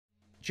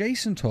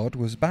Jason Todd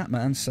was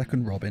Batman's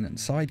second Robin and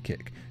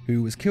sidekick,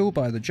 who was killed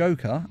by the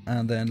Joker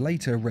and then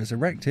later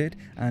resurrected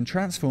and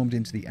transformed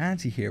into the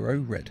anti-hero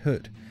Red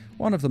Hood,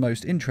 one of the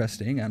most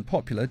interesting and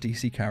popular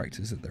DC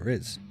characters that there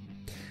is.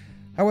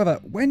 However,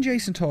 when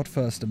Jason Todd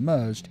first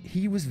emerged,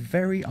 he was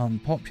very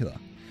unpopular.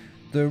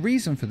 The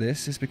reason for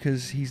this is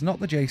because he's not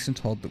the Jason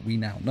Todd that we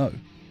now know.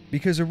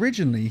 Because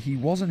originally he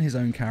wasn't his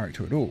own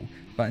character at all,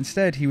 but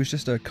instead he was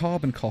just a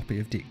carbon copy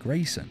of Dick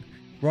Grayson,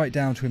 right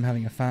down to him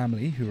having a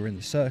family who were in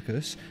the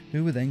circus,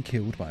 who were then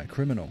killed by a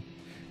criminal.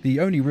 The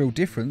only real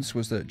difference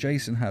was that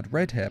Jason had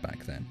red hair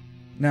back then.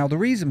 Now the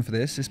reason for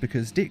this is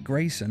because Dick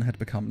Grayson had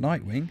become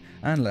Nightwing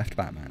and left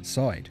Batman's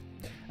side,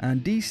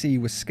 and DC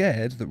was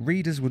scared that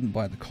readers wouldn't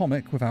buy the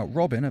comic without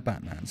Robin at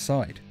Batman's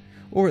side,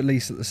 or at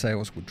least that the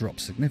sales would drop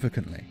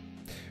significantly.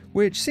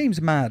 Which seems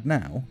mad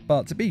now,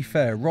 but to be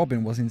fair,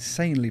 Robin was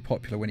insanely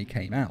popular when he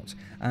came out,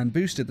 and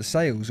boosted the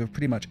sales of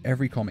pretty much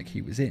every comic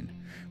he was in,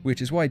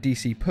 which is why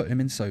DC put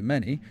him in so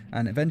many,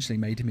 and eventually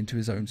made him into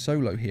his own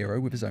solo hero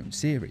with his own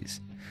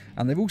series.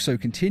 And they've also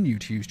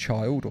continued to use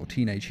child or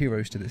teenage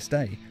heroes to this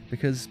day,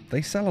 because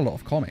they sell a lot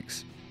of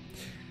comics.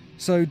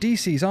 So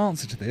DC's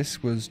answer to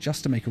this was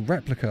just to make a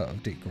replica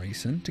of Dick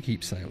Grayson to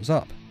keep sales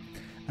up.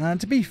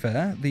 And to be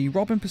fair, the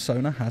Robin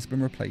persona has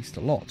been replaced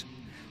a lot.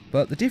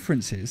 But the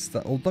difference is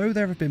that although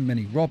there have been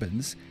many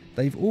Robins,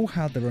 they've all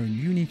had their own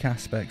unique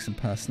aspects and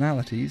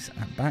personalities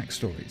and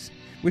backstories,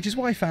 which is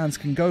why fans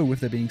can go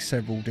with there being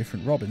several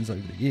different Robins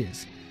over the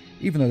years,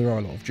 even though there are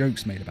a lot of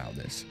jokes made about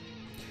this.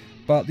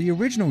 But the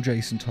original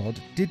Jason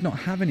Todd did not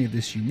have any of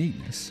this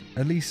uniqueness,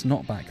 at least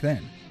not back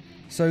then.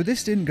 So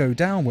this didn't go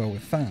down well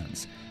with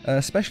fans,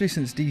 especially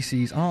since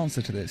DC's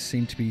answer to this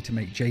seemed to be to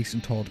make Jason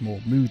Todd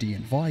more moody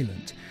and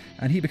violent,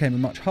 and he became a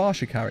much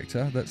harsher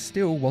character that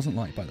still wasn't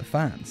liked by the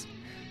fans.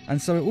 And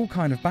so it all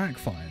kind of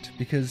backfired,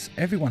 because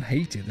everyone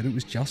hated that it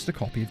was just a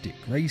copy of Dick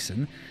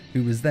Grayson,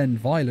 who was then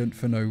violent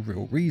for no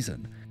real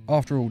reason.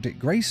 After all, Dick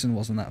Grayson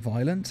wasn't that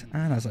violent,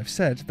 and as I've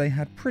said, they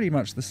had pretty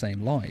much the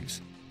same lives.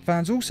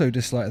 Fans also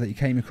disliked that he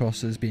came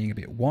across as being a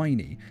bit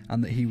whiny,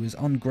 and that he was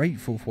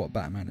ungrateful for what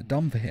Batman had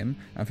done for him,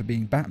 and for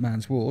being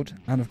Batman's ward,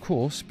 and of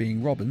course,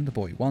 being Robin the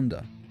Boy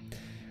Wonder.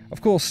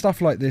 Of course,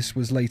 stuff like this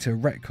was later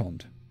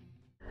retconned.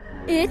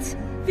 It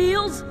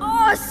feels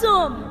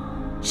awesome!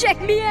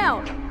 Check me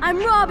out! I'm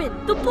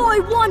Robin, the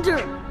Boy Wonder!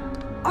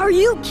 Are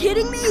you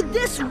kidding me?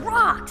 This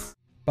rocks!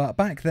 But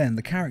back then,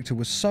 the character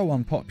was so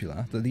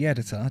unpopular that the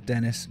editor,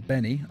 Dennis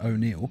 "Benny"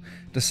 O'Neill,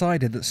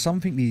 decided that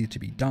something needed to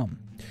be done.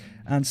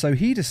 And so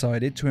he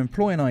decided to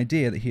employ an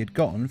idea that he had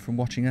gotten from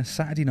watching a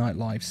Saturday Night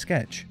Live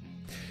sketch.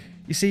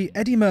 You see,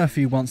 Eddie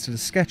Murphy once did a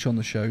sketch on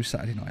the show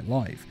Saturday Night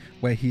Live,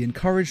 where he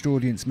encouraged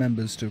audience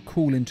members to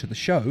call into the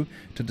show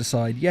to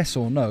decide yes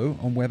or no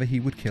on whether he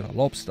would kill a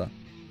lobster.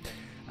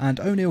 And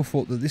O'Neill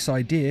thought that this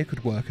idea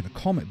could work in a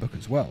comic book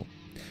as well.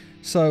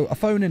 So a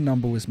phone-in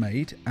number was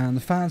made, and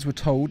the fans were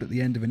told at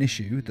the end of an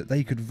issue that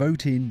they could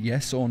vote in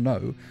yes or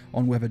no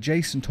on whether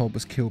Jason Todd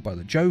was killed by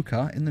the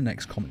Joker in the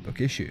next comic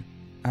book issue.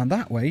 And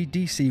that way,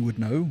 DC would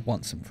know,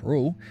 once and for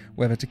all,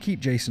 whether to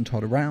keep Jason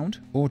Todd around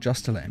or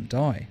just to let him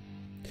die.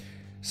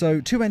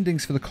 So 2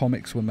 endings for the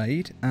comics were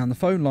made, and the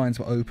phone lines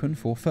were open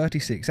for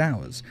 36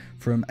 hours,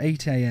 from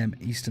 8 AM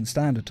Eastern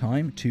Standard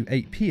Time to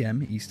 8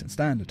 PM Eastern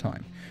Standard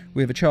Time,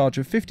 with a charge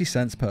of 50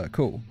 cents per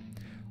call.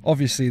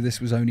 Obviously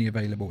this was only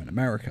available in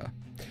America.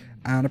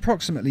 And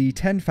approximately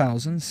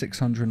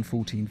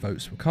 10,614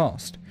 votes were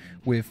cast,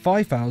 with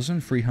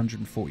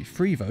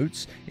 5,343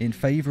 votes in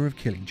favour of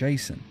killing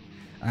Jason,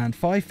 and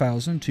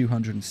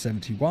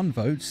 5,271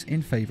 votes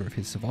in favour of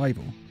his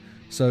survival.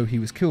 So he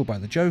was killed by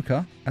the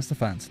Joker, as the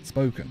fans had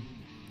spoken.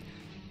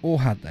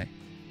 Or had they?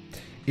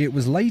 It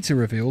was later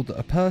revealed that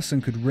a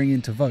person could ring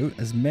in to vote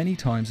as many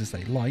times as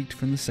they liked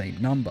from the same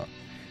number,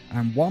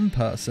 and one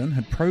person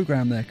had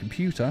programmed their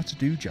computer to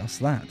do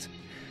just that,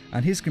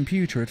 and his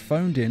computer had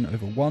phoned in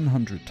over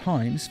 100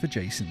 times for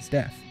Jason's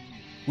death.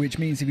 Which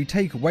means if you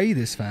take away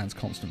this fan's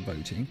constant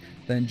voting,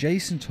 then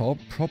Jason Todd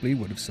probably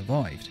would have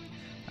survived,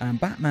 and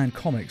Batman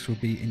comics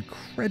would be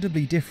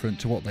incredibly different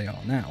to what they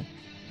are now.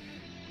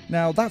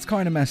 Now that's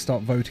kind of messed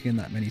up voting in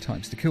that many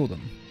times to kill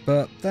them,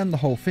 but then the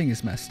whole thing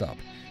is messed up.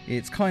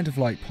 It's kind of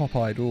like Pop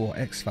Idol or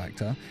X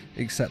Factor,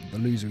 except that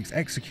the loser is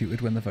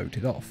executed when they're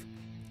voted off.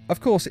 Of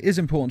course, it is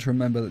important to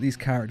remember that these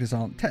characters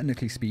aren't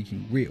technically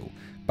speaking real.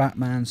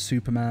 Batman,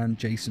 Superman,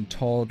 Jason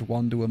Todd,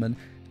 Wonder Woman,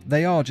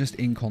 they are just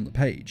ink on the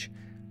page.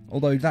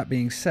 Although that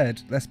being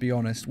said, let's be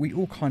honest, we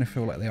all kind of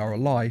feel like they are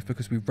alive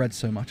because we've read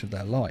so much of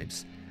their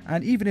lives.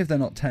 And even if they're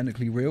not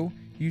technically real,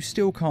 you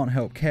still can't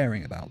help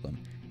caring about them.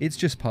 It's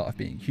just part of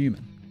being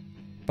human.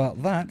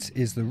 But that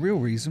is the real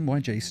reason why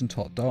Jason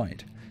Todd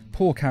died.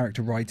 Poor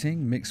character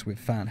writing mixed with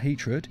fan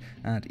hatred,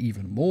 and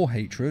even more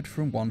hatred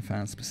from one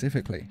fan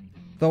specifically.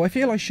 Though I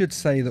feel I should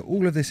say that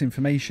all of this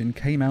information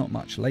came out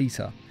much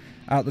later.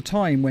 At the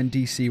time when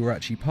DC were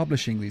actually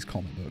publishing these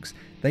comic books,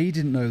 they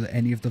didn't know that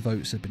any of the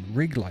votes had been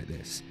rigged like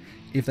this.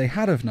 If they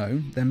had have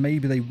known, then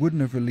maybe they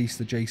wouldn't have released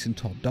the Jason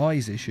Todd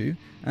Dies issue,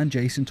 and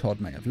Jason Todd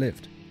may have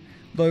lived.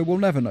 Though we'll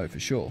never know for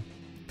sure.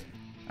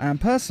 And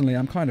personally,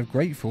 I'm kind of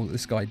grateful that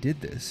this guy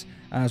did this,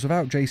 as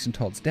without Jason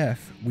Todd's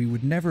death, we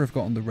would never have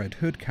gotten the Red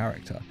Hood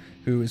character,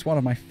 who is one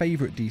of my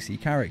favourite DC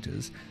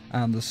characters,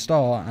 and the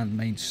star and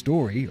main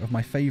story of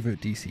my favourite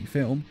DC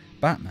film,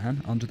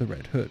 Batman Under the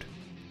Red Hood.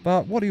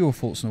 But what are your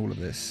thoughts on all of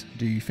this?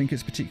 Do you think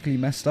it's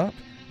particularly messed up?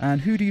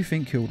 And who do you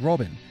think killed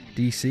Robin?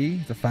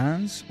 DC, the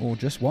fans, or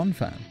just one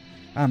fan?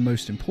 And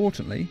most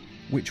importantly,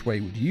 which way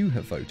would you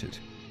have voted?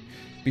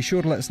 Be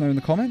sure to let us know in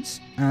the comments,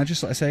 and I'd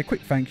just like to say a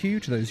quick thank you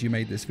to those who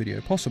made this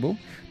video possible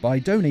by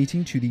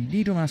donating to the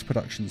Needlemass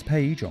Productions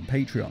page on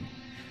Patreon.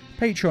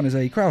 Patreon is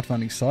a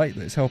crowdfunding site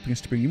that is helping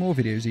us to bring you more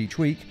videos each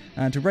week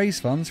and to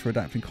raise funds for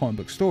adapting comic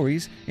book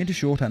stories into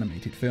short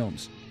animated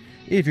films.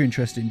 If you're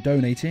interested in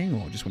donating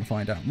or just want to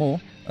find out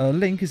more, a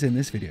link is in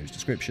this video's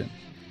description.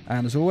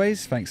 And as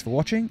always, thanks for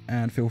watching,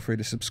 and feel free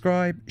to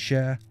subscribe,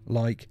 share,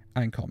 like,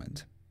 and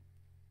comment.